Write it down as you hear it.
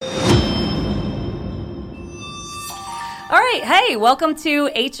All right. Hey, welcome to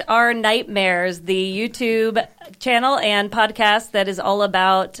HR Nightmares, the YouTube channel and podcast that is all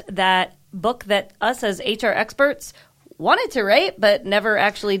about that book that us as HR experts wanted to write, but never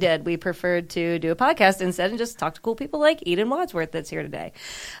actually did. We preferred to do a podcast instead and just talk to cool people like Eden Wadsworth that's here today.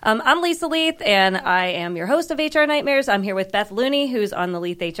 I'm Lisa Leath, and I am your host of HR Nightmares. I'm here with Beth Looney, who's on the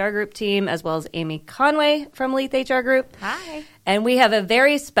Leath HR Group team, as well as Amy Conway from Leath HR Group. Hi. And we have a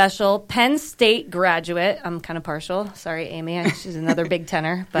very special Penn State graduate. I'm kind of partial. Sorry, Amy. She's another Big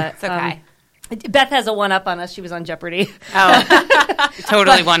Tenor. But it's okay. Beth has a one-up on us. She was on Jeopardy. Oh,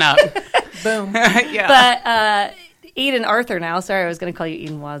 totally one-up. Boom. Yeah. But Eden Arthur now. Sorry, I was going to call you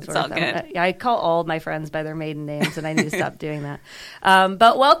Eden Wadsworth. It's all good. I call all my friends by their maiden names, and I need to stop doing that.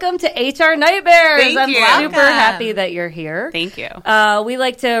 But welcome to HR Nightmares. Thank you. I'm super happy that you're here. Thank you. We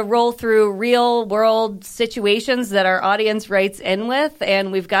like to roll through real-world situations that our audience writes in with,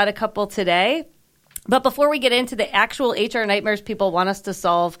 and we've got a couple today. But before we get into the actual HR nightmares people want us to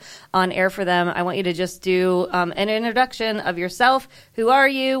solve on air for them, I want you to just do an introduction of yourself. Who are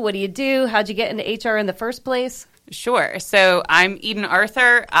you? What do you do? How'd you get into HR in the first place? Sure. So I'm Eden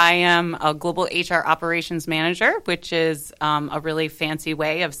Arthur. I am a global HR operations manager, which is a really fancy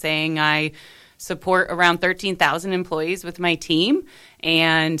way of saying I support around 13,000 employees with my team.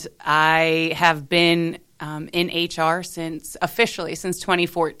 And I have been in HR officially since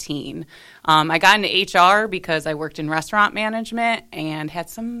 2014. I got into HR because I worked in restaurant management and had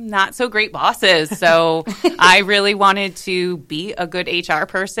some not so great bosses. So I really wanted to be a good HR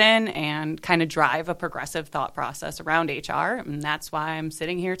person and kind of drive a progressive thought process around HR. And that's why I'm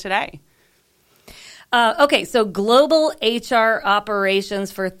sitting here today. Okay, so global HR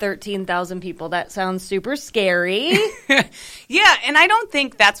operations for 13,000 people. That sounds super scary. Yeah, and I don't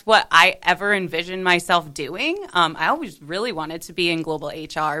think that's what I ever envisioned myself doing. I always really wanted to be in global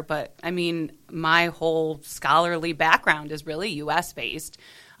HR, but I mean, my whole scholarly background is really U.S.-based.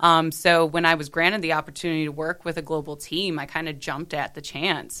 So when I was granted the opportunity to work with a global team, I kind of jumped at the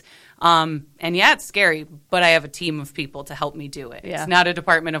chance. And yeah, it's scary, but I have a team of people to help me do it. Yeah. It's not a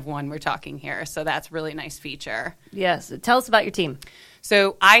department of one we're talking here, so that's a really nice feature. Yes. Tell us about your team.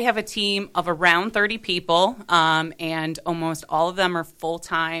 So I have a team of around 30 people, and almost all of them are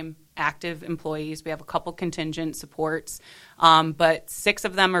full-time active employees. We have a couple contingent supports, but 6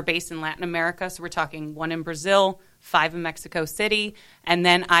 of them are based in Latin America. So we're talking 1 in Brazil, 5 in Mexico City, and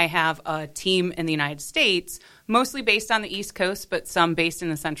then I have a team in the United States, mostly based on the East Coast, but some based in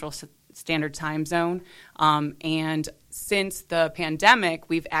the Central Standard Time Zone. And since the pandemic,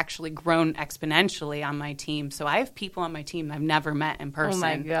 we've actually grown exponentially on my team. So I have people on my team I've never met in person. Oh,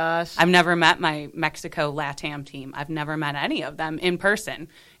 my gosh. I've never met my Mexico LATAM team. I've never met any of them in person.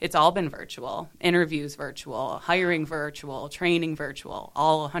 It's all been virtual. Interviews virtual, hiring virtual, training virtual,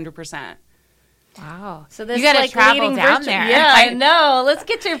 all 100%. Wow. So this you got to travel down there. Yeah, I know. Let's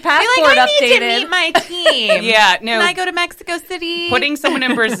get your passport I updated. need to meet my team. Yeah, no. Can I go to Mexico City? Putting someone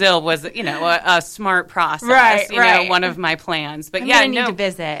in Brazil was, a smart process. Right. One of my plans. But I'm yeah, gonna need to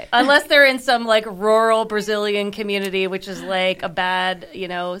visit. Unless they're in some like rural Brazilian community, which is like a bad,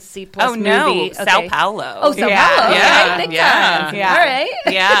 C+ movie. Okay. Sao Paulo. Oh, Sao Paulo. Yeah, Okay, big yeah, time. yeah. All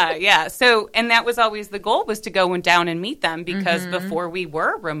right. Yeah. So, and that was always the goal, was to go down and meet them, because before we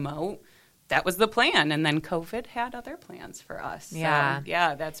were remote, that was the plan. And then COVID had other plans for us. Yeah. So,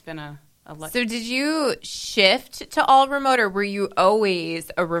 yeah, that's been a So did you shift to all remote, or were you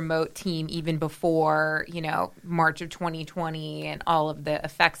always a remote team even before, March of 2020 and all of the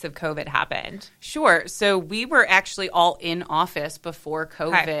effects of COVID happened? Sure. So we were actually all in office before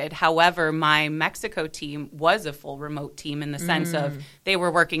COVID. Okay. However, my Mexico team was a full remote team in the sense of they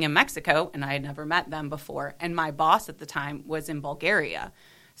were working in Mexico, and I had never met them before. And my boss at the time was in Bulgaria.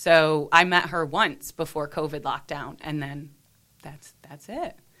 So I met her once before COVID lockdown, and then that's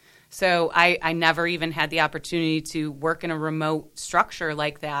it. So I never even had the opportunity to work in a remote structure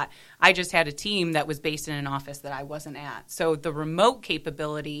like that. I just had a team that was based in an office that I wasn't at. So the remote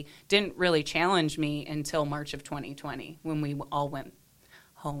capability didn't really challenge me until March of 2020, when we all went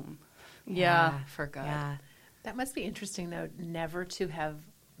home. Yeah. For good. Yeah. That must be interesting, though, never to have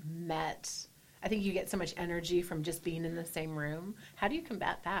met. I think you get so much energy from just being in the same room. How do you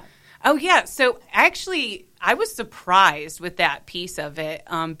combat that? Oh, yeah. So actually, I was surprised with that piece of it,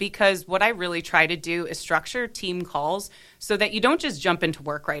 because what I really try to do is structure team calls so that you don't just jump into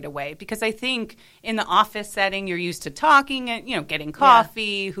work right away. Because I think in the office setting, you're used to talking and, getting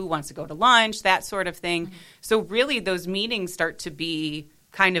coffee, who wants to go to lunch, that sort of thing. Mm-hmm. So really, those meetings start to be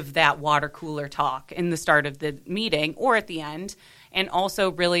kind of that water cooler talk in the start of the meeting or at the end. and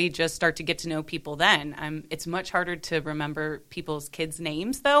also really just start to get to know people then. It's much harder to remember people's kids'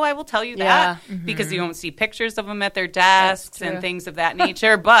 names, though, I will tell you that, because you don't see pictures of them at their desks and things of that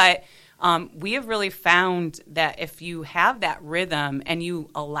nature. But we have really found that if you have that rhythm and you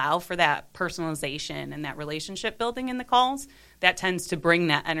allow for that personalization and that relationship building in the calls, that tends to bring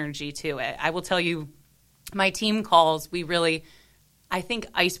that energy to it. I will tell you, my team calls, I think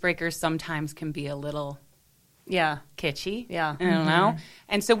icebreakers sometimes can be a little kitschy. Yeah. I don't know.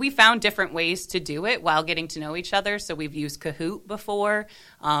 And so we found different ways to do it while getting to know each other. So we've used Kahoot before.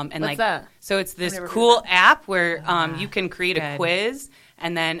 What's that? So it's this cool app where you can create a quiz,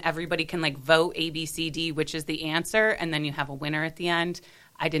 and then everybody can vote A, B, C, D, which is the answer, and then you have a winner at the end.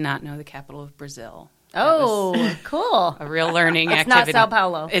 I did not know the capital of Brazil. Oh, cool. A real learning activity. It's not Sao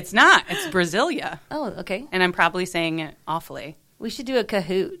Paulo. It's not. It's Brasilia. Oh, okay. And I'm probably saying it awfully. We should do a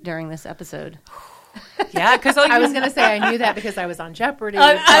Kahoot during this episode. Yeah, because I was going to say I knew that because I was on Jeopardy. It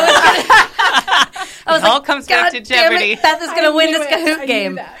all comes back to Jeopardy. Beth is going to win this Kahoot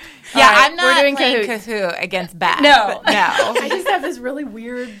game. Yeah, right, I'm not playing Kahoot against Beth. No. I just have this really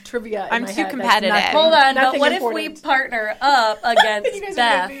weird trivia. I'm too competitive. Hold on, but what if we partner up against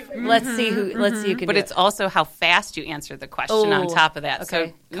Beth? Let's see who can. But it's also how fast you answer the question on top of that.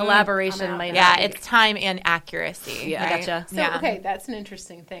 Okay. So collaboration might. Yeah, it's time and accuracy. Yeah, I gotcha. So okay, that's an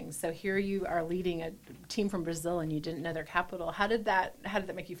interesting thing. So here you are leading a team from Brazil, and you didn't know their capital. How did that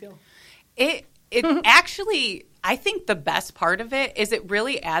make you feel? It actually, I think the best part of it is it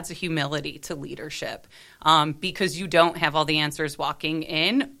really adds a humility to leadership, because you don't have all the answers walking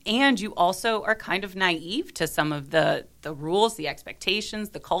in, and you also are kind of naive to some of the rules, the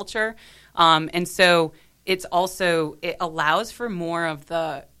expectations, the culture. And so it allows for more of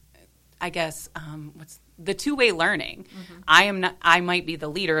the, I guess, the two-way learning. I might be the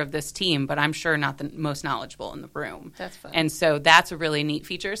leader of this team, but I'm sure not the most knowledgeable in the room. That's fun. And so that's a really neat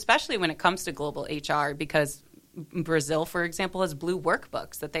feature, especially when it comes to global HR, because Brazil, for example, has blue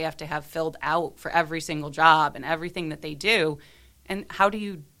workbooks that they have to have filled out for every single job and everything that they do. And how do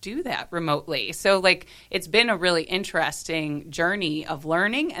you do that remotely? So, it's been a really interesting journey of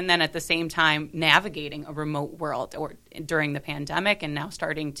learning, and then at the same time navigating a remote world or during the pandemic, and now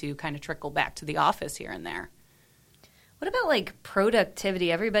starting to kind of trickle back to the office here and there. What about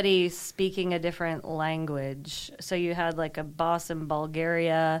productivity? Everybody speaking a different language. So you had a boss in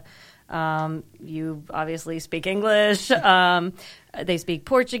Bulgaria. You obviously speak English. They speak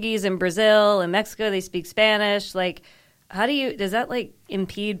Portuguese in Brazil. In Mexico, they speak Spanish. Does that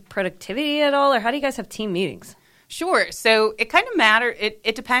impede productivity at all, or how do you guys have team meetings? Sure. So it kind of matters.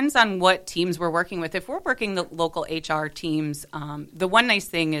 It depends on what teams we're working with. If we're working the local HR teams, the one nice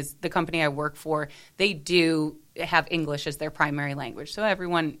thing is the company I work for, they do have English as their primary language. So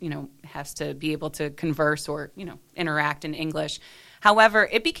everyone, has to be able to converse or, interact in English. However,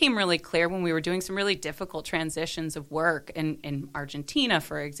 it became really clear when we were doing some really difficult transitions of work in Argentina,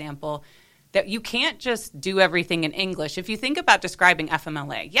 for example, that you can't just do everything in English. If you think about describing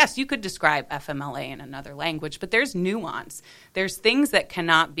FMLA, yes, you could describe FMLA in another language, but there's nuance. There's things that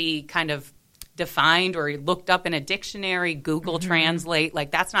cannot be kind of defined or looked up in a dictionary, Google Translate.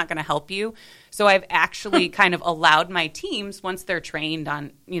 That's not going to help you. So I've actually kind of allowed my teams, once they're trained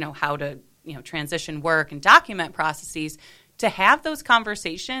on, how to, transition work and document processes, to have those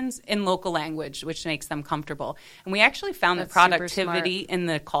conversations in local language, which makes them comfortable. And we actually found that productivity in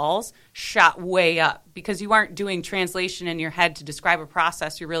the calls shot way up because you aren't doing translation in your head to describe a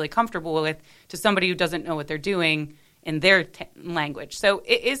process you're really comfortable with to somebody who doesn't know what they're doing in their language. So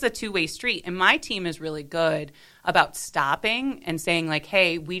it is a two-way street. And my team is really good about stopping and saying,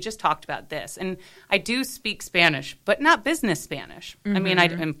 hey, we just talked about this. And I do speak Spanish, but not business Spanish. I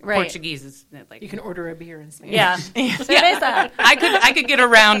mean, Portuguese is you can order a beer in Spanish. Yeah. I could get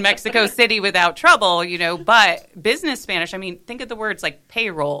around Mexico City without trouble, but business Spanish, I mean, think of the words like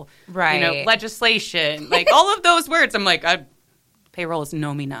payroll, legislation, all of those words. I'm payroll is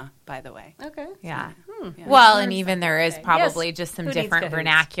nomina, by the way. Okay. Yeah. Yeah. Well, and even there is probably just some different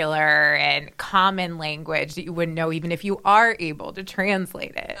vernacular and common language that you wouldn't know even if you are able to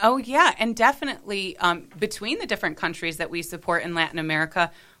translate it. Oh, yeah. And definitely between the different countries that we support in Latin America,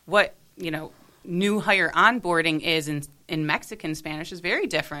 what, new hire onboarding is in Mexican Spanish is very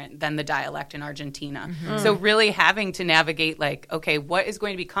different than the dialect in Argentina. So really having to navigate okay, what is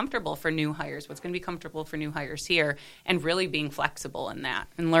going to be comfortable for new hires? What's going to be comfortable for new hires here? And really being flexible in that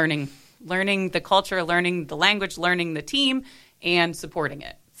and learning the culture, learning the language, learning the team, and supporting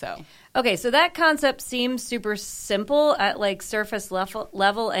it. Okay, so that concept seems super simple at surface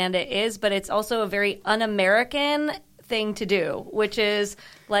level, and it is, but it's also a very un-American thing to do, which is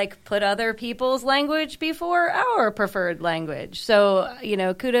like put other people's language before our preferred language. So,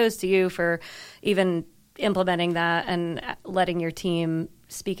 kudos to you for even implementing that and letting your team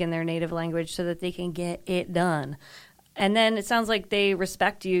speak in their native language so that they can get it done. And then it sounds like they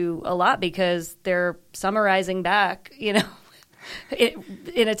respect you a lot because they're summarizing back, in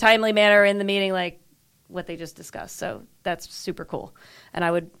a timely manner in the meeting, like what they just discussed. So that's super cool. And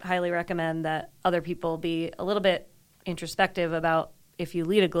I would highly recommend that other people be a little bit introspective about, if you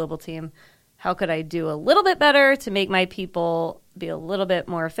lead a global team, how could I do a little bit better to make my people be a little bit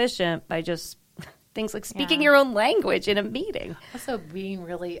more efficient by just things like speaking your own language in a meeting. Also being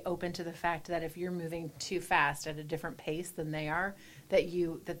really open to the fact that if you're moving too fast at a different pace than they are,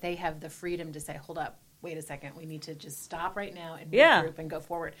 that they have the freedom to say, hold up, wait a second, we need to just stop right now and regroup and go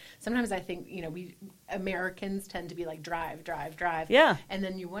forward. Sometimes I think, we Americans tend to be like drive. Yeah. And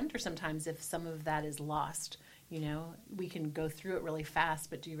then you wonder sometimes if some of that is lost. We can go through it really fast,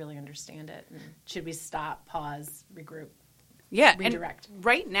 but do you really understand it? And should we stop, pause, regroup? Yeah, redirect. And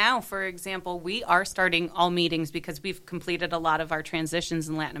right now, for example, we are starting all meetings because we've completed a lot of our transitions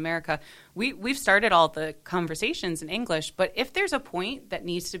in Latin America. We've started all the conversations in English, but if there's a point that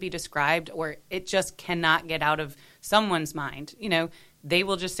needs to be described or it just cannot get out of someone's mind, they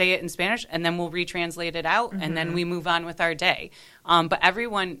will just say it in Spanish and then we'll retranslate it out and then we move on with our day. But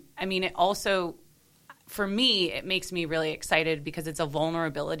everyone, it also... For me, it makes me really excited because it's a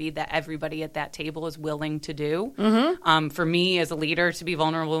vulnerability that everybody at that table is willing to do. For me as a leader to be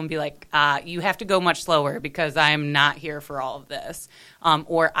vulnerable and be like, you have to go much slower because I'm not here for all of this.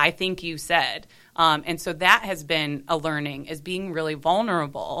 Or I think you said. And so that has been a learning, is being really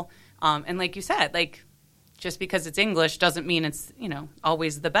vulnerable. And like you said, just because it's English doesn't mean it's,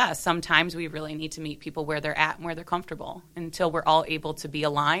 always the best. Sometimes we really need to meet people where they're at and where they're comfortable until we're all able to be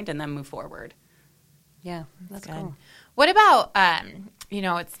aligned and then move forward. Yeah, that's good. cool. What about,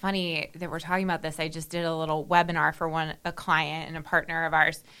 it's funny that we're talking about this. I just did a little webinar for a client and a partner of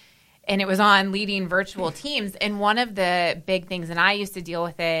ours, and it was on leading virtual teams. And one of the big things, and I used to deal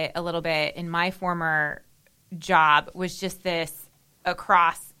with it a little bit in my former job, was just this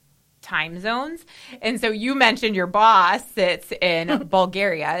across time zones. And so you mentioned your boss sits in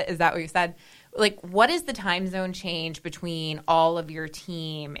Bulgaria. Is that what you said? What is the time zone change between all of your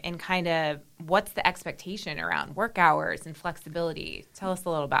team, and kind of what's the expectation around work hours and flexibility? Tell us a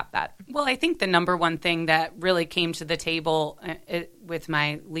little about that. Well, I think the number one thing that really came to the table with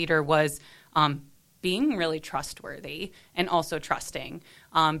my leader was being really trustworthy and also trusting,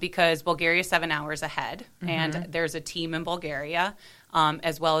 because Bulgaria is 7 hours ahead, and there's a team in Bulgaria,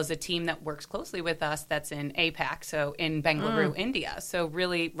 as well as a team that works closely with us that's in APAC, so in Bengaluru, India. So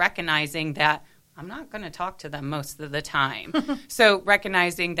really recognizing that I'm not going to talk to them most of the time. So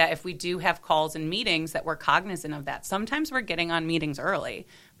recognizing that if we do have calls and meetings, that we're cognizant of that. Sometimes we're getting on meetings early,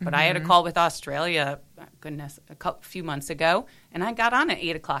 but I had a call with Australia, a few months ago, and I got on at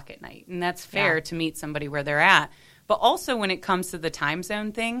 8 o'clock at night, and that's fair to meet somebody where they're at. But also when it comes to the time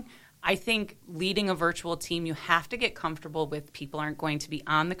zone thing, I think leading a virtual team, you have to get comfortable with people aren't going to be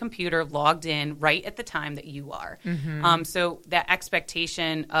on the computer logged in right at the time that you are. So that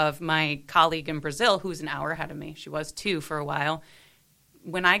expectation of my colleague in Brazil, who's an hour ahead of me, she was 2 for a while,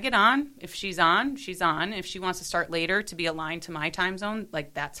 when I get on, if she's on, she's on. If she wants to start later to be aligned to my time zone,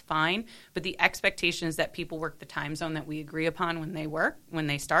 that's fine. But the expectation is that people work the time zone that we agree upon when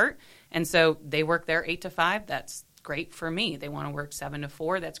they start. And so they work their 8 to 5, that's great for me. They want to work 7 to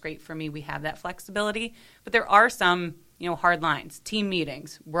 4. That's great for me. We have that flexibility. But there are some, hard lines. Team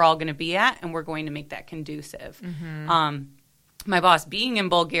meetings we're all going to be at, and we're going to make that conducive. My boss being in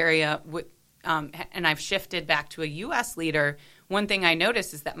Bulgaria, and I've shifted back to a U.S. leader, one thing I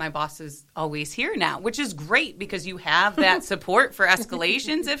noticed is that my boss is always here now, which is great because you have that support for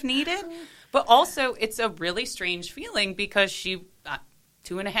escalations if needed. But also it's a really strange feeling because she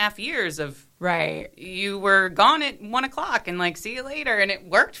 2.5 years of you were gone at 1 o'clock and see you later, and it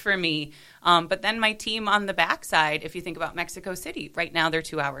worked for me. But then my team on the backside, if you think about Mexico City, right now they're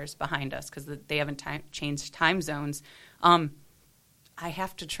 2 hours behind us because they haven't changed time zones. I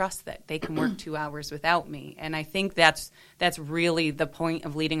have to trust that they can work 2 hours without me, and I think that's really the point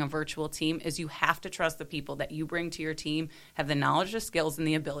of leading a virtual team is you have to trust the people that you bring to your team have the knowledge, the skills, and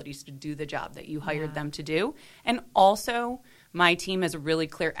the abilities to do the job that you hired them to do, and also. My team has a really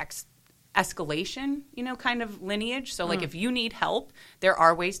clear escalation, kind of lineage. So, if you need help, there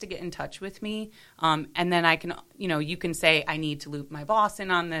are ways to get in touch with me. And then I can, you can say, I need to loop my boss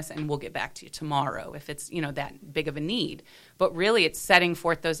in on this, and we'll get back to you tomorrow if it's, that big of a need. But really, it's setting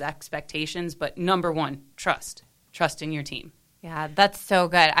forth those expectations. But number one, trust in your team. Yeah, that's so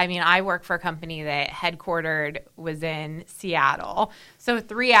good. I mean, I work for a company that headquartered was in Seattle. So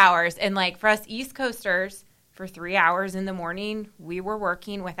 3 hours. And like for us East Coasters, for 3 hours in the morning, we were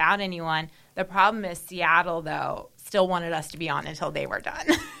working without anyone. The problem is Seattle, though, still wanted us to be on until they were done.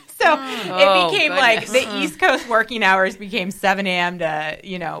 So it became like the East Coast working hours became 7 a.m.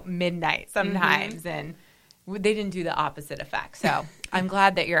 to, midnight sometimes. And they didn't do the opposite effect. So I'm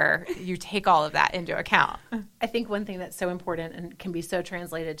glad that you take all of that into account. I think one thing that's so important and can be so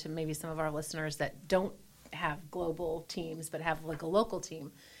translated to maybe some of our listeners that don't have global teams but have like a local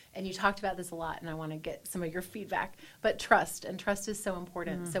team. And you talked about this a lot, and I want to get some of your feedback. But trust is so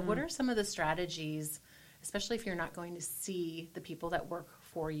important. So what are some of the strategies, especially if you're not going to see the people that work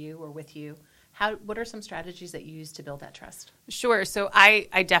for you or with you, what are some strategies that you use to build that trust? Sure. So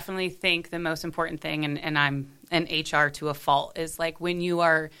I definitely think the most important thing, and I'm an HR to a fault, is like when you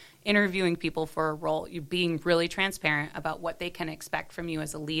are interviewing people for a role, you being really transparent about what they can expect from you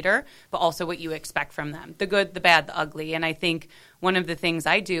as a leader, but also what you expect from them, the good, the bad, the ugly. And I think one of the things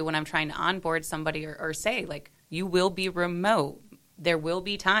I do when I'm trying to onboard somebody or say, like, you will be remote, there will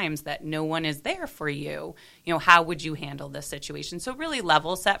be times that no one is there for you. How would you handle this situation? So really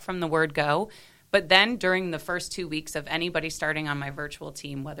level set from the word go. But then during the first 2 weeks of anybody starting on my virtual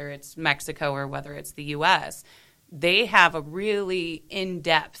team, whether it's Mexico or whether it's the U.S., they have a really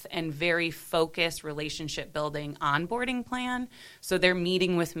in-depth and very focused relationship-building onboarding plan. So they're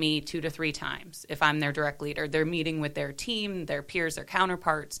meeting with me 2 to 3 times. If I'm their direct leader, they're meeting with their team, their peers, their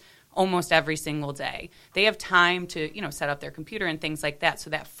counterparts, almost every single day. They have time to, set up their computer and things like that. So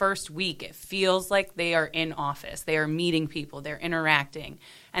that first week, it feels like they are in office. They are meeting people. They're interacting.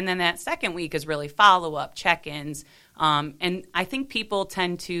 And then that second week is really follow-up, check-ins. And I think people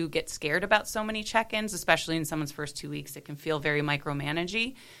tend to get scared about so many check-ins, especially in someone's first 2 weeks. It can feel very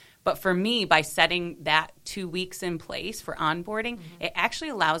micromanagey. But for me, by setting that 2 weeks in place for onboarding, it actually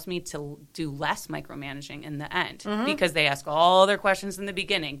allows me to do less micromanaging in the end because they ask all their questions in the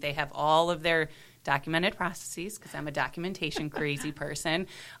beginning. They have all of their documented processes because I'm a documentation crazy person.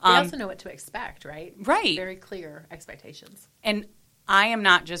 They also know what to expect, right? Right. Very clear expectations. And I am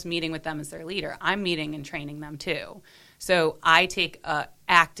not just meeting with them as their leader. I'm meeting and training them too. So I take an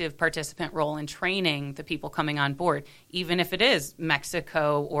active participant role in training the people coming on board. Even if it is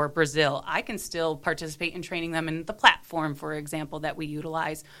Mexico or Brazil, I can still participate in training them in the platform, for example, that we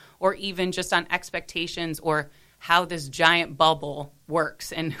utilize, or even just on expectations or how this giant bubble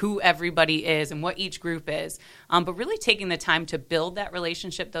works and who everybody is and what each group is. But really taking the time to build that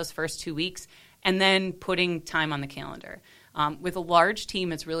relationship those first 2 weeks and then putting time on the calendar. With a large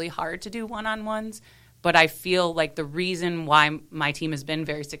team, it's really hard to do one-on-ones. But I feel like the reason why my team has been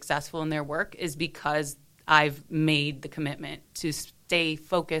very successful in their work is because I've made the commitment to stay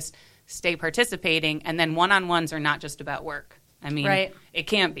focused, stay participating, and then one-on-ones are not just about work. I mean, It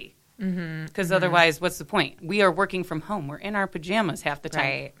can't be. Because otherwise, what's the point? We are working from home. We're in our pajamas half the time.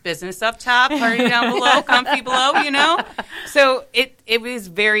 Right. Business up top, party down below, comfy below, So it was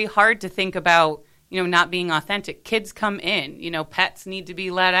very hard to think about not being authentic. Kids come in, pets need to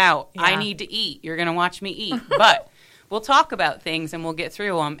be let out. Yeah. I need to eat. You're going to watch me eat. But we'll talk about things and we'll get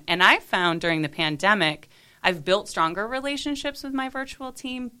through them. And I found during the pandemic, I've built stronger relationships with my virtual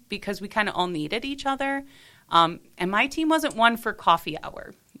team because we kind of all needed each other. And my team wasn't one for coffee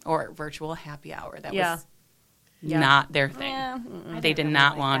hour or virtual happy hour. That was not their thing. Yeah. They did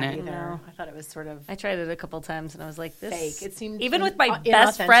not want it. Either. I thought it was sort of... I tried it a couple times and I was like, this... Fake. It seemed even with my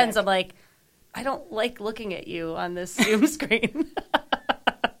best friends, I'm like, I don't like looking at you on this Zoom screen.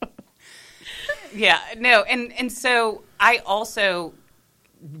 Yeah, no. And so I also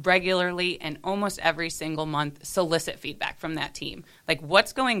regularly and almost every single month solicit feedback from that team. Like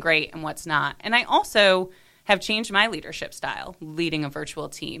what's going great and what's not. And I also have changed my leadership style leading a virtual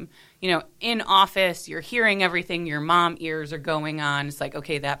team. In office, you're hearing everything. Your mom ears are going on. It's like,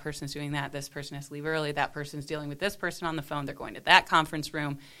 okay, that person's doing that. This person has to leave early. That person's dealing with this person on the phone. They're going to that conference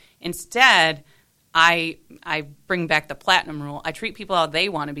room. Instead, I bring back the platinum rule. I treat people how they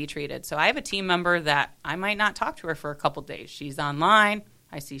want to be treated. So I have a team member that I might not talk to her for a couple days. She's online.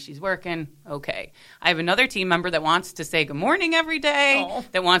 I see she's working. Okay. I have another team member that wants to say good morning every day,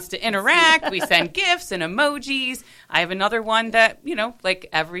 that wants to interact. We send gifts and emojis. I have another one that, like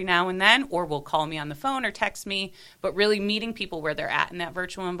every now and then, or will call me on the phone or text me. But really meeting people where they're at in that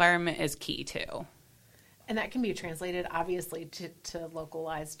virtual environment is key too. And that can be translated, obviously, to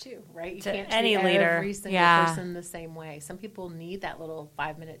localized too, right? You To can't any treat leader. every single person the same way. Some people need that little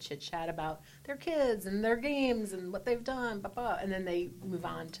 5-minute chit chat about their kids and their games and what they've done, blah, blah, and then they move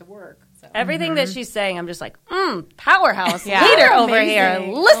on to work. So. Everything that she's saying, I'm just like, powerhouse Yeah. leader over Amazing.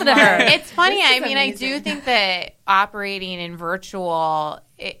 here. Listen to her. It's funny. This I is mean, I amazing. do think that operating in virtual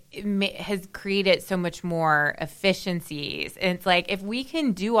has created so much more efficiencies. And it's like, if we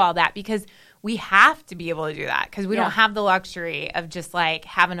can do all that, because we have to be able to do that, because we don't have the luxury of just like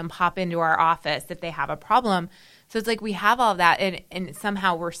having them pop into our office if they have a problem. So it's like we have all of that, and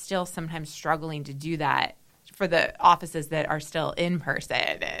somehow we're still sometimes struggling to do that for the offices that are still in person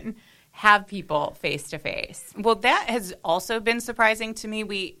and have people face to face. Well, that has also been surprising to me.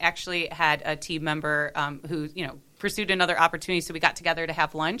 We actually had a team member who, pursued another opportunity, so we got together to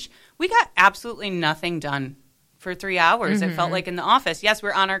have lunch. We got absolutely nothing done for 3 hours. It felt like in the office. Yes,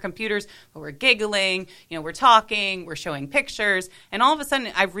 we're on our computers, but we're giggling, we're talking, we're showing pictures. And all of a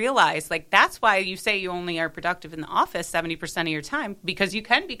sudden I realized, like, that's why you say you only are productive in the office 70% of your time, because you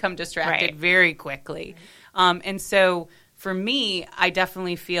can become distracted very quickly. And so for me, I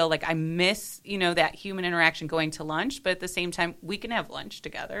definitely feel like I miss, that human interaction going to lunch, but at the same time, we can have lunch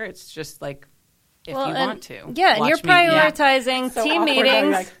together. It's just like, if you want to. Yeah, and you're watch me eat. prioritizing So team awkward,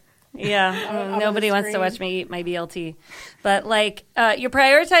 meetings. like, Yeah, on nobody the wants to screen. watch me eat my BLT. But, you're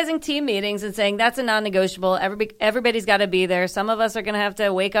prioritizing team meetings and saying that's a non-negotiable. Everybody's got to be there. Some of us are going to have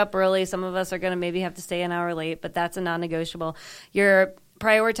to wake up early. Some of us are going to maybe have to stay an hour late, but that's a non-negotiable. You're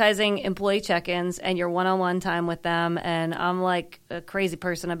prioritizing employee check-ins and your one-on-one time with them. And I'm like a crazy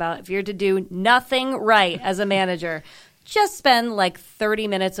person about, if you're to do nothing right as a manager, just spend like 30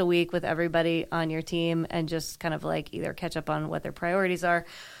 minutes a week with everybody on your team and just kind of like either catch up on what their priorities are,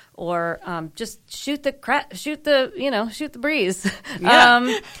 or just shoot the breeze.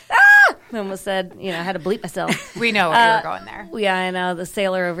 Yeah. I almost said, I had to bleep myself. We know where you're going there. Yeah, I know, the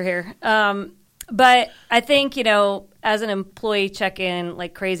sailor over here. But I think, as an employee check-in,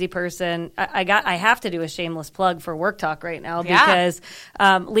 like crazy person, I have to do a shameless plug for Work Talk right now, because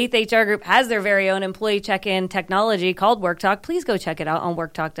Leath HR Group has their very own employee check-in technology called Work Talk. Please go check it out on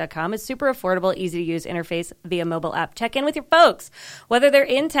worktalk.com. It's super affordable, easy to use interface via mobile app. Check in with your folks, whether they're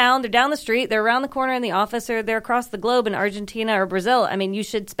in town, they're down the street, they're around the corner in the office, or they're across the globe in Argentina or Brazil. I mean, you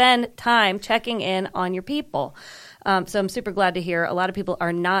should spend time checking in on your people. So I'm super glad to hear a lot of people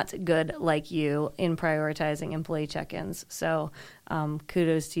are not good like you in prioritizing employee check-ins. So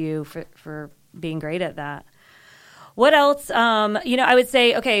kudos to you for being great at that. What else? I would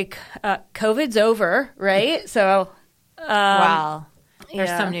say, okay, COVID's over, right? So, Well, there's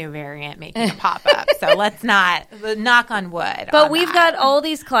some new variant making a pop up. So let's not knock on wood. But we've got all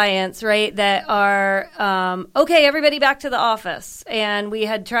these clients, right, that are, okay, everybody back to the office. And we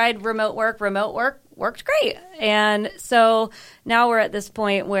had tried remote work. Remote work worked great. And so now we're at this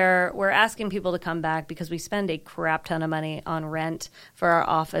point where we're asking people to come back because we spend a crap ton of money on rent for our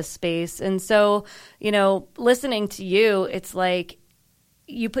office space. And so, listening to you, it's like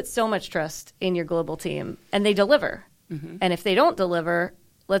you put so much trust in your global team and they deliver. Mm-hmm. And if they don't deliver,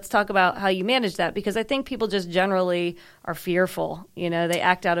 let's talk about how you manage that, because I think people just generally are fearful. They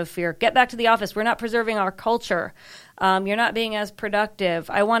act out of fear. Get back to the office. We're not preserving our culture. You're not being as productive.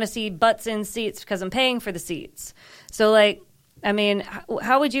 I want to see butts in seats because I'm paying for the seats. So,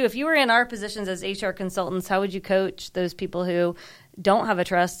 how would you, if you were in our positions as HR consultants, how would you coach those people who don't have a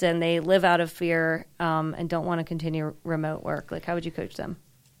trust and they live out of fear and don't want to continue remote work? How would you coach them?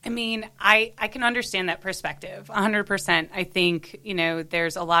 I mean, I can understand that perspective 100%. I think,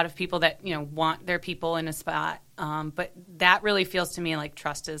 there's a lot of people that, want their people in a spot, but that really feels to me like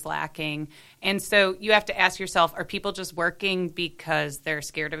trust is lacking. And so you have to ask yourself, are people just working because they're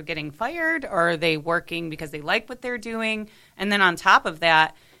scared of getting fired, or are they working because they like what they're doing? And then on top of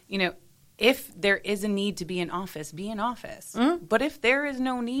that, if there is a need to be in office, be in office. Mm-hmm. But if there is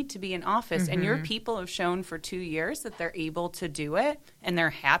no need to be in office, and your people have shown for 2 years that they're able to do it and they're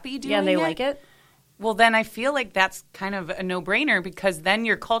happy doing it. Yeah, and they like it. Well, then I feel like that's kind of a no-brainer, because then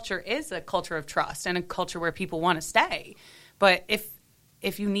your culture is a culture of trust and a culture where people want to stay. But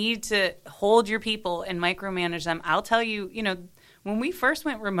if you need to hold your people and micromanage them, I'll tell you, when we first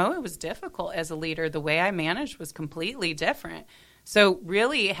went remote, it was difficult as a leader. The way I managed was completely different. So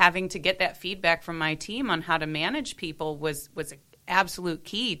really having to get that feedback from my team on how to manage people was an absolute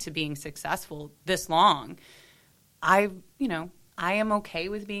key to being successful this long. I am okay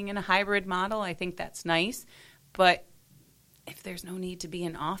with being in a hybrid model. I think that's nice. But if there's no need to be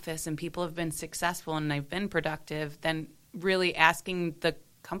in office and people have been successful and they've been productive, then really asking the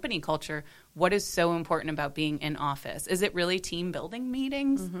company culture, what is so important about being in office? Is it really team building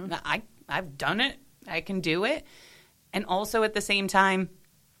meetings? Mm-hmm. I've done it I can do it. And also at the same time,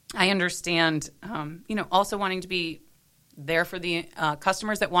 I understand, also wanting to be there for the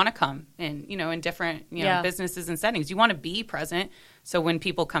customers that want to come in, in different businesses and settings. You want to be present so when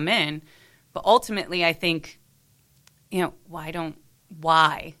people come in. But ultimately, I think,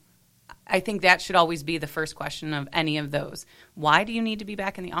 why? I think that should always be the first question of any of those. Why do you need to be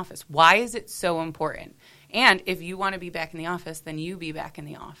back in the office? Why is it so important? And if you want to be back in the office, then you be back in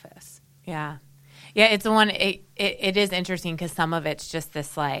the office. Yeah. Yeah, it's the one, it is interesting because some of it's just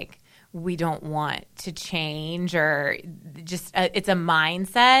this like, we don't want to change or just it's a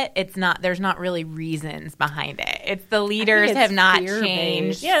mindset. It's not, there's not really reasons behind it. It's the leaders have not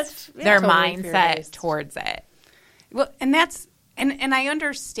changed their mindset towards it. Well, and that's, and I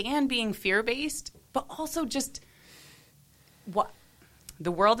understand being fear-based, but also just what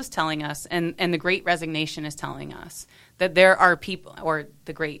the world is telling us and the Great Resignation is telling us that there are people, or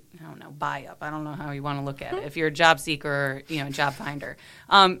the great, buy-up. I don't know how you want to look at it. If you're a job seeker or, job finder.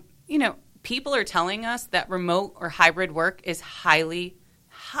 People are telling us that remote or hybrid work is highly,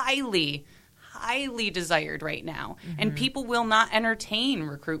 highly, highly desired right now. Mm-hmm. And people will not entertain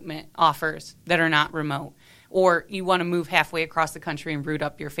recruitment offers that are not remote. Or you want to move halfway across the country and root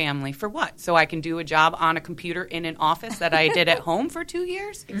up your family. For what? So I can do a job on a computer in an office that I did at home for 2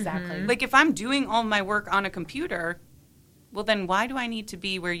 years? Exactly. Mm-hmm. Like if I'm doing all my work on a computer, well, then why do I need to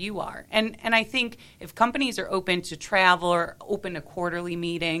be where you are? And I think if companies are open to travel or open to quarterly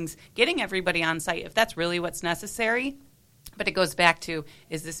meetings, getting everybody on site, if that's really what's necessary, but it goes back to,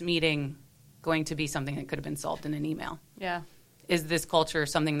 is this meeting going to be something that could have been solved in an email? Yeah. Is this culture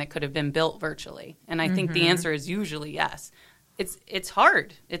something that could have been built virtually? And I think the answer is usually yes. It's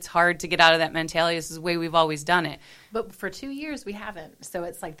hard. It's hard to get out of that mentality. This is the way we've always done it. But for 2 years, we haven't. So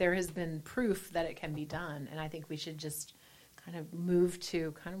it's like there has been proof that it can be done. And I think we should just kind of move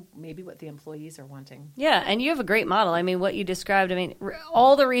to kind of maybe what the employees are wanting. Yeah, and you have a great model. I mean, what you described,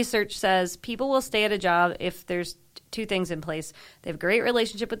 all the research says people will stay at a job if there's two things in place. They have a great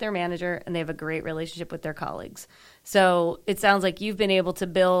relationship with their manager and they have a great relationship with their colleagues. So it sounds like you've been able to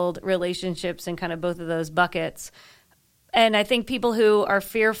build relationships in kind of both of those buckets. And I think people who are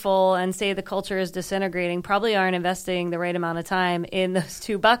fearful and say the culture is disintegrating probably aren't investing the right amount of time in those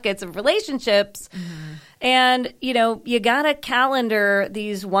two buckets of relationships. Mm-hmm. And, you got to calendar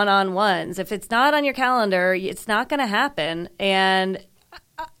these one-on-ones. If it's not on your calendar, it's not going to happen. And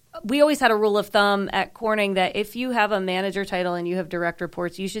we always had a rule of thumb at Corning that if you have a manager title and you have direct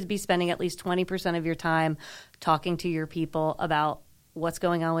reports, you should be spending at least 20% of your time talking to your people about what's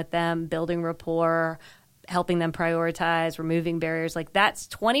going on with them, building rapport, helping them prioritize, removing barriers. Like that's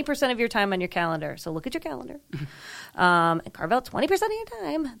 20% of your time on your calendar. So look at your calendar and carve out 20% of your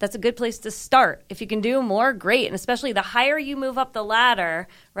time. That's a good place to start. If you can do more, great. And especially the higher you move up the ladder,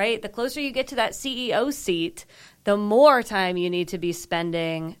 right, the closer you get to that CEO seat, the more time you need to be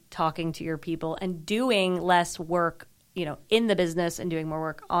spending talking to your people and doing less work, in the business and doing more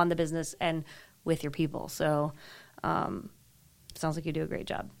work on the business and with your people. So, sounds like you do a great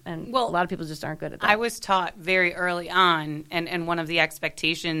job. And a lot of people just aren't good at that. I was taught very early on, and one of the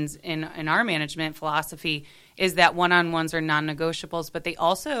expectations in our management philosophy is that one-on-ones are non-negotiables, but they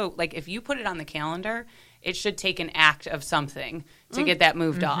also, like if you put it on the calendar, it should take an act of something to get that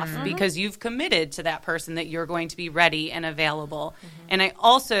moved off because you've committed to that person that you're going to be ready and available. Mm-hmm. And I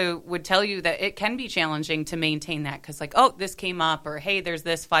also would tell you that it can be challenging to maintain that because like, oh, this came up or, hey, there's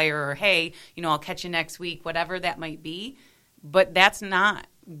this fire or, hey, I'll catch you next week, whatever that might be. But that's not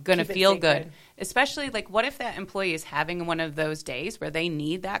going to feel good. Especially like what if that employee is having one of those days where they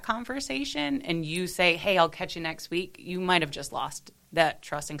need that conversation and you say, hey, I'll catch you next week. You might have just lost that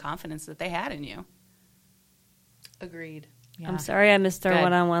trust and confidence that they had in you. Agreed. Yeah. I'm sorry I missed our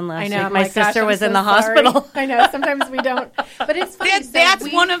one-on-one last week. My like, sister was so in the sorry. hospital. I know. Sometimes we don't. But it's funny.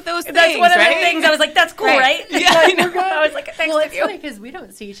 That's one of those things, That's one of right? the things. I was like, that's cool, right? Yeah, I know. I was like, thanks it's you. funny because we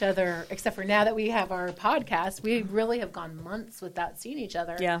don't see each other, except for now that we have our podcast. We really have gone months without seeing each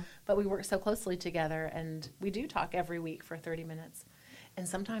other. Yeah. But we work so closely together, and we do talk every week for 30 minutes. And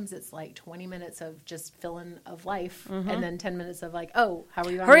sometimes it's like 20 minutes of just filling of life and then 10 minutes of like, oh, how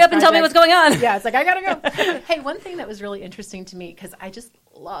are you on Hurry up and tell me what's going on. Yeah, it's like, I got to go. Hey, one thing that was really interesting to me, because I just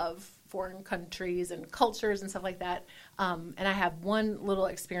love foreign countries and cultures and stuff like that. And I have one little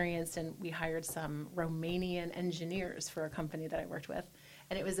experience, and we hired some Romanian engineers for a company that I worked with.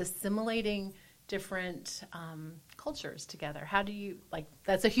 And it was assimilating different cultures together. How do you,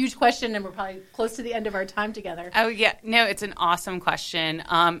 that's a huge question, and we're probably close to the end of our time together. Oh, yeah. No, it's an awesome question.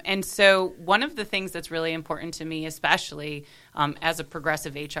 And so one of the things that's really important to me, especially as a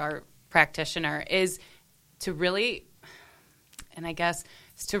progressive HR practitioner, is to really, and I guess,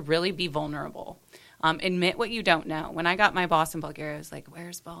 is to really be vulnerable. Admit what you don't know. When I got my boss in Bulgaria, I was like,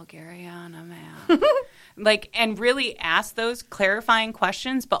 where's Bulgaria on a map? And really ask those clarifying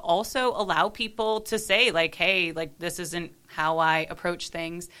questions, but also allow people to say, like, hey, like, this isn't how I approach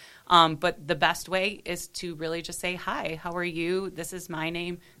things. But the best way is to really just say, hi, how are you? This is my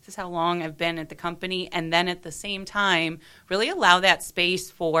name. This is how long I've been at the company. And then at the same time, really allow that space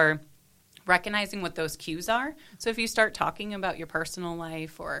for recognizing what those cues are. So if you start talking about your personal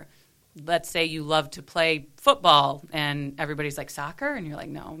life, or let's say you love to play football and everybody's like, soccer? And you're like,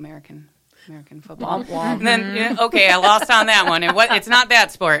 no, American football. And then, okay, I lost on that one. It's not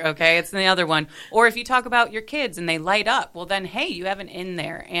that sport, okay? It's the other one. Or if you talk about your kids and they light up, well, then, hey, you have an in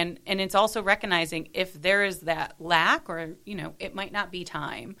there. And it's also recognizing if there is that lack, or, it might not be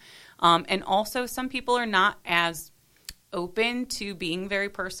time. And also some people are not as open to being very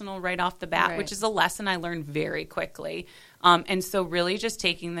personal right off the bat, which is a lesson I learned very quickly. And so really just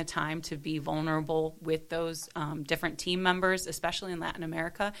taking the time to be vulnerable with those different team members, especially in Latin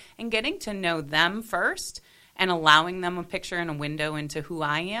America, and getting to know them first and allowing them a picture and a window into who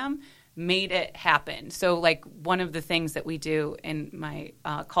I am made it happen. So like one of the things that we do in my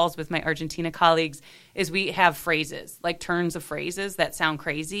calls with my Argentina colleagues is we have phrases, like turns of phrases that sound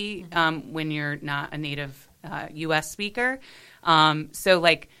crazy when you're not a native U.S. speaker. So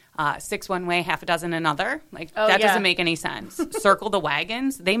like 6 one way, half a dozen another. Doesn't make any sense. Circle the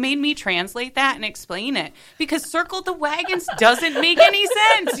wagons. They made me translate that and explain it because circle the wagons doesn't make any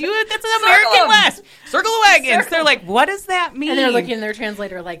sense. That's an American West. Circle the wagons. They're like, what does that mean? And they're looking at their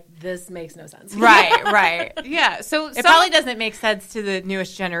translator like, this makes no sense. Right. Yeah. So it probably doesn't make sense to the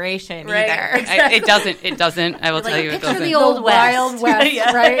newest generation either. Exactly. It doesn't. I will tell you, it doesn't. The old Wild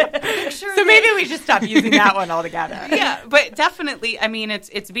West, right? So maybe we should stop using that one altogether. Yeah, but definitely, I mean,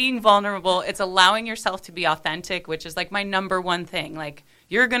 it's being vulnerable. It's allowing yourself to be authentic, which is like my number one thing. Like,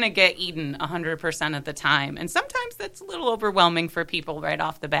 you're going to get eaten 100% of the time. And sometimes that's a little overwhelming for people right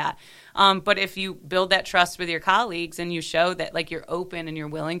off the bat. But if you build that trust with your colleagues and you show that like you're open and you're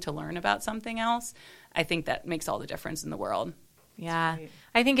willing to learn about something else, I think that makes all the difference in the world. Yeah.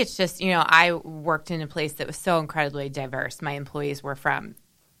 I think it's just, I worked in a place that was so incredibly diverse. My employees were from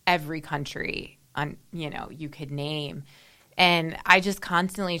every country you could name. And I just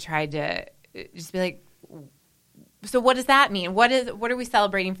constantly tried to just be like, so what does that mean? What are we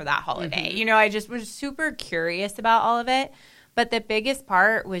celebrating for that holiday? Mm-hmm. I just was super curious about all of it. But the biggest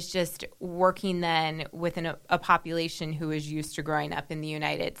part was just working then with a population who was used to growing up in the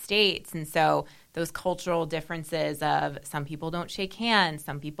United States. And so those cultural differences of some people don't shake hands,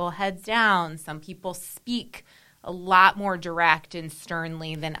 some people heads down, some people speak a lot more direct and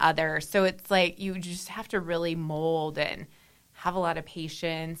sternly than others. So it's like you just have to really mold and have a lot of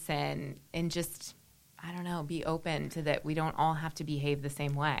patience and just, I don't know, be open to that we don't all have to behave the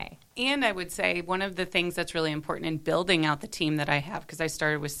same way. And I would say one of the things that's really important in building out the team that I have, because I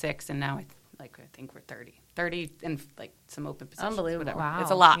started with 6 and now I think we're 30 and like some open positions. Unbelievable. Whatever. Wow.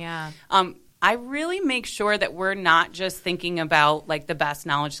 It's a lot. Yeah. I really make sure that we're not just thinking about like the best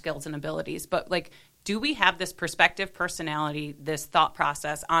knowledge, skills, and abilities, but like, do we have this perspective, personality, this thought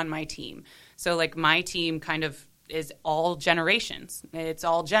process on my team? So like my team kind of is all generations. It's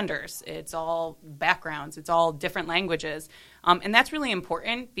all genders. It's all backgrounds. It's all different languages. And that's really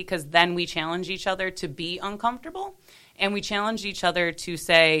important because then we challenge each other to be uncomfortable and we challenge each other to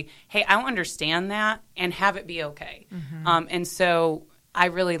say, hey, I don't understand that and have it be okay. Mm-hmm. And so I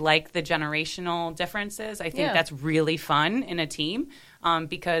really like the generational differences. I think that's really fun in a team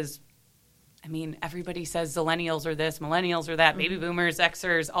because I mean, everybody says millennials are this, millennials are that, baby boomers,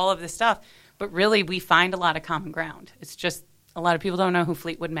 Xers, all of this stuff. But really, we find a lot of common ground. It's just a lot of people don't know who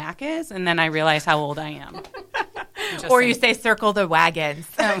Fleetwood Mac is, and then I realize how old I am. Or you say circle the wagons.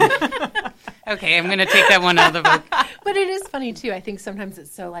 Okay, I'm going to take that one out of the book. But it is funny, too. I think sometimes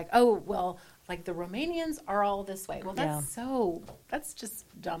it's so like, oh, well, like the Romanians are all this way. Well, that's just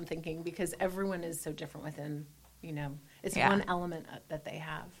dumb thinking because everyone is so different within, it's one element that they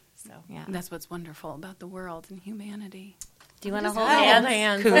have. So yeah, that's what's wonderful about the world and humanity. Do you want to hold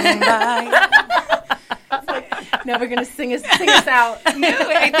hands? No, we're going to sing us out. No,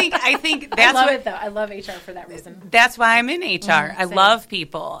 I think that's I love it though. I love HR for that reason. That's why I'm in HR. I love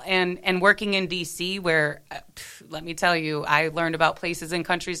people and working in DC where let me tell you, I learned about places and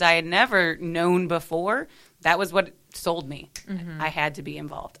countries I had never known before. That was what sold me. Mm-hmm. I had to be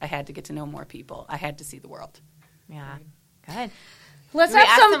involved. I had to get to know more people. I had to see the world. Yeah. Good. Let's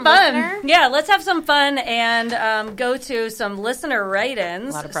have some fun. Yeah, let's have some fun and go to some listener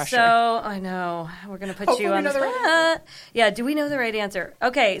write-ins. A lot of pressure. So, I know. We're going to put you on the spot. Yeah, do we know the right answer?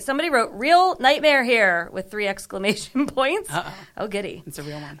 Okay, somebody wrote, real nightmare here with 3 exclamation points. Uh-oh. Oh, giddy. It's a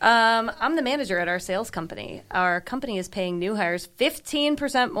real one. I'm the manager at our sales company. Our company is paying new hires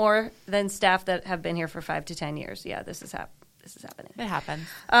 15% more than staff that have been here for 5 to 10 years. Yeah, this is happening. It happens.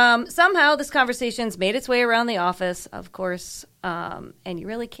 Somehow this conversation's made its way around the office, of course, and you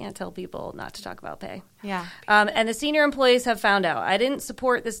really can't tell people not to talk about pay. Yeah. And the senior employees have found out. I didn't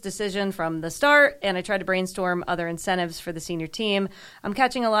support this decision from the start, and I tried to brainstorm other incentives for the senior team. I'm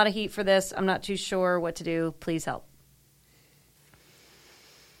catching a lot of heat for this. I'm not too sure what to do. Please help.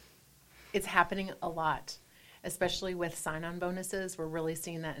 It's happening a lot, especially with sign-on bonuses. We're really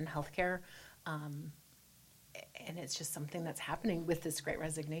seeing that in healthcare. And it's just something that's happening with this Great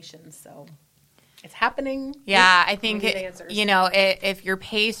Resignation. So it's happening. Yeah, I think, if your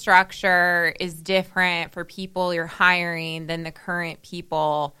pay structure is different for people you're hiring than the current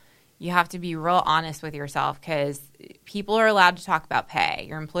people, you have to be real honest with yourself because people are allowed to talk about pay.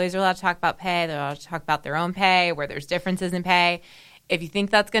 Your employees are allowed to talk about pay. They're allowed to talk about their own pay, where there's differences in pay. If you think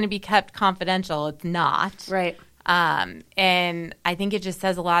that's going to be kept confidential, it's not. Right. And I think it just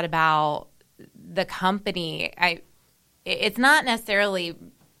says a lot about the company. It's not necessarily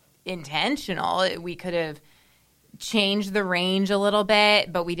intentional. We could have changed the range a little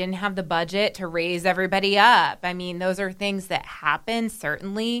bit, but we didn't have the budget to raise everybody up. I mean, those are things that happen,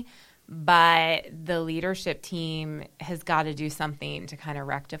 certainly, but the leadership team has got to do something to kind of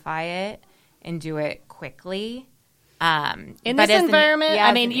rectify it and do it quickly. In this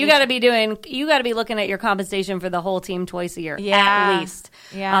environment, you got to be looking at your compensation for the whole team twice a year, at least.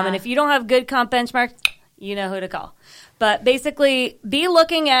 Yeah. And if you don't have good comp benchmarks, you know who to call. But basically, be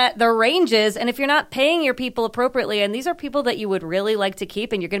looking at the ranges, and if you're not paying your people appropriately, and these are people that you would really like to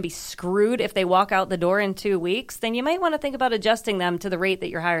keep, and you're going to be screwed if they walk out the door in 2 weeks, then you might want to think about adjusting them to the rate that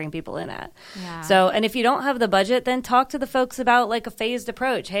you're hiring people in at. Yeah. So, and if you don't have the budget, then talk to the folks about like a phased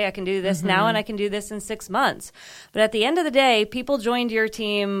approach. Hey, I can do this now, and I can do this in 6 months. But at the end of the day, people joined your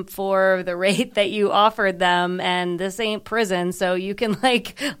team for the rate that you offered them, and this ain't prison, so you can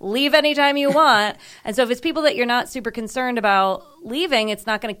like leave anytime you want. And so if it's people that you're not super concerned about leaving, it's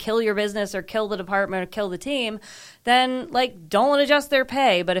not going to kill your business or kill the department or kill the team, then like don't adjust their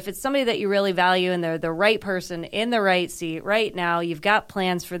pay. But if it's somebody that you really value and they're the right person in the right seat right now, you've got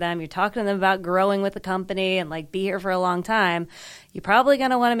plans for them, you're talking to them about growing with the company and like be here for a long time, you're probably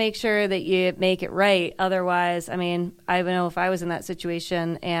going to want to make sure that you make it right. Otherwise, I mean, I know if I was in that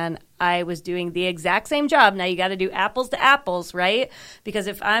situation and I was doing the exact same job, now you got to do apples to apples, right? Because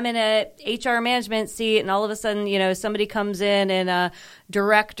if I'm in a HR management seat and all of a sudden, somebody comes in a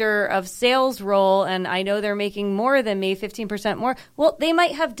director of sales role and I know they're making more than me, 15% more, well, they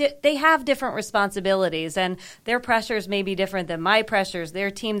might have they have different responsibilities and their pressures may be different than my pressures.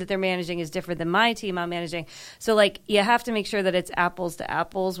 Their team that they're managing is different than my team I'm managing. So like you have to make sure that it's apples to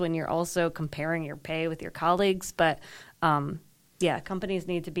apples when you're also comparing your pay with your colleagues. But companies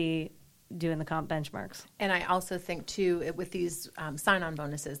need to be doing the comp benchmarks. And I also think too, with these sign-on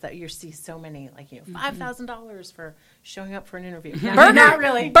bonuses that you see so many, like $5,000 for showing up for an interview. Not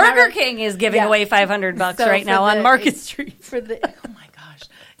really. Burger King is giving away $500 right now on Market Street. Oh my gosh,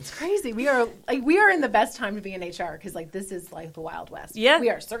 it's crazy. We are in the best time to be in HR because this is like the Wild West. Yeah, we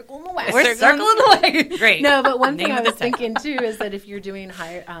are circling the West. We're circling the way. Great. No, but one thing I was thinking too is that if you're doing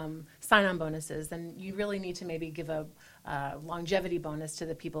higher sign-on bonuses, then you really need to maybe give a longevity bonus to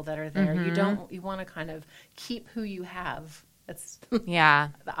the people that are there. You want to kind of keep who you have. That's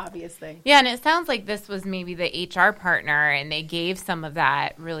the obvious thing. Yeah, and it sounds like this was maybe the HR partner and they gave some of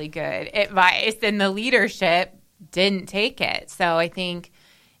that really good advice and the leadership didn't take it. So I think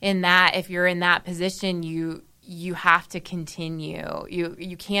in that, if you're in that position, you have to continue.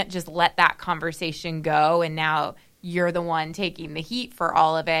 You can't just let that conversation go and now you're the one taking the heat for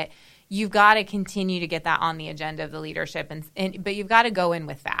all of it. You've got to continue to get that on the agenda of the leadership, but you've got to go in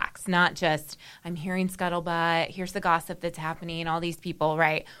with facts, not just, I'm hearing scuttlebutt, here's the gossip that's happening, all these people,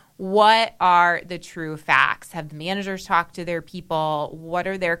 right? What are the true facts? Have the managers talked to their people? What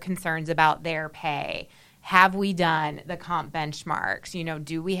are their concerns about their pay? Have we done the comp benchmarks?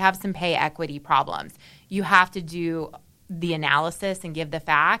 Do we have some pay equity problems? You have to do the analysis and give the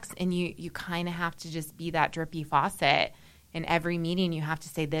facts, and you kind of have to just be that drippy faucet. In every meeting, you have to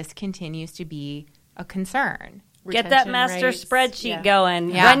say this continues to be a concern. Get that master rates, spreadsheet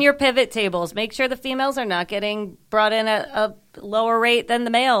going. Yeah. Run your pivot tables. Make sure the females are not getting brought in at a lower rate than the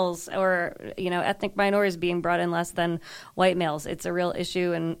males, or ethnic minorities being brought in less than white males. It's a real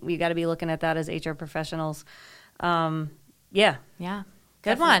issue, and we got to be looking at that as HR professionals. Yeah. Yeah.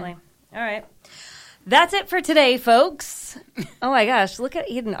 Good Definitely. one. All right. That's it for today, folks. Oh my gosh, look at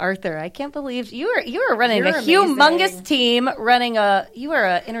Eden Arthur. I can't believe you are running You're a amazing. humongous team, you are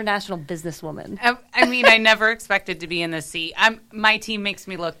an international businesswoman. I mean, I never expected to be in this seat. My team makes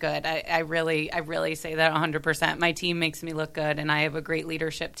me look good. I really say that 100%. My team makes me look good, and I have a great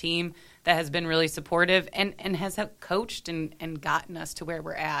leadership team that has been really supportive and has coached and gotten us to where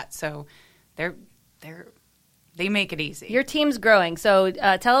we're at. So they make it easy. Your team's growing. So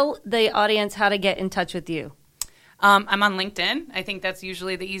tell the audience how to get in touch with you. I'm on LinkedIn. I think that's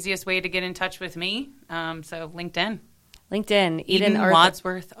usually the easiest way to get in touch with me. So LinkedIn. Eden Arthur.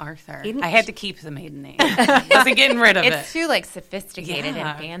 Wadsworth Arthur. I had to keep the maiden name. Wasn't getting rid of it. It's too sophisticated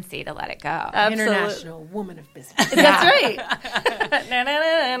and fancy to let it go. Absolutely. International woman of business. That's right.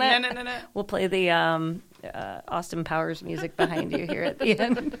 No. We'll play the Austin Powers music behind you here at the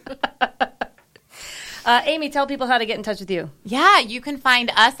end. Amy, tell people how to get in touch with you. Yeah, you can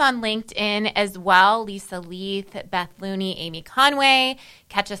find us on LinkedIn as well. Lisa Leath, Beth Looney, Amy Conway.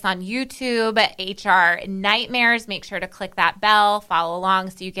 Catch us on YouTube, HR Nightmares. Make sure to click that bell, follow along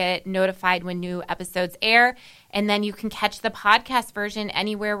so you get notified when new episodes air. And then you can catch the podcast version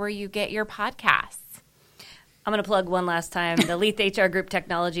anywhere where you get your podcasts. I'm going to plug one last time. The Leath HR Group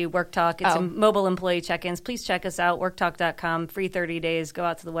Technology Work Talk. It's a mobile employee check-ins. Please check us out, worktalk.com. Free 30 days. Go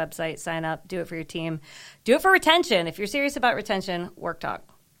out to the website, sign up, do it for your team. Do it for retention. If you're serious about retention, Work Talk.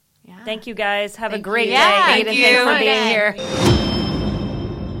 Yeah. Thank you, guys. Have a great you. Yeah, day. Aiden, thank you. thanks for being here.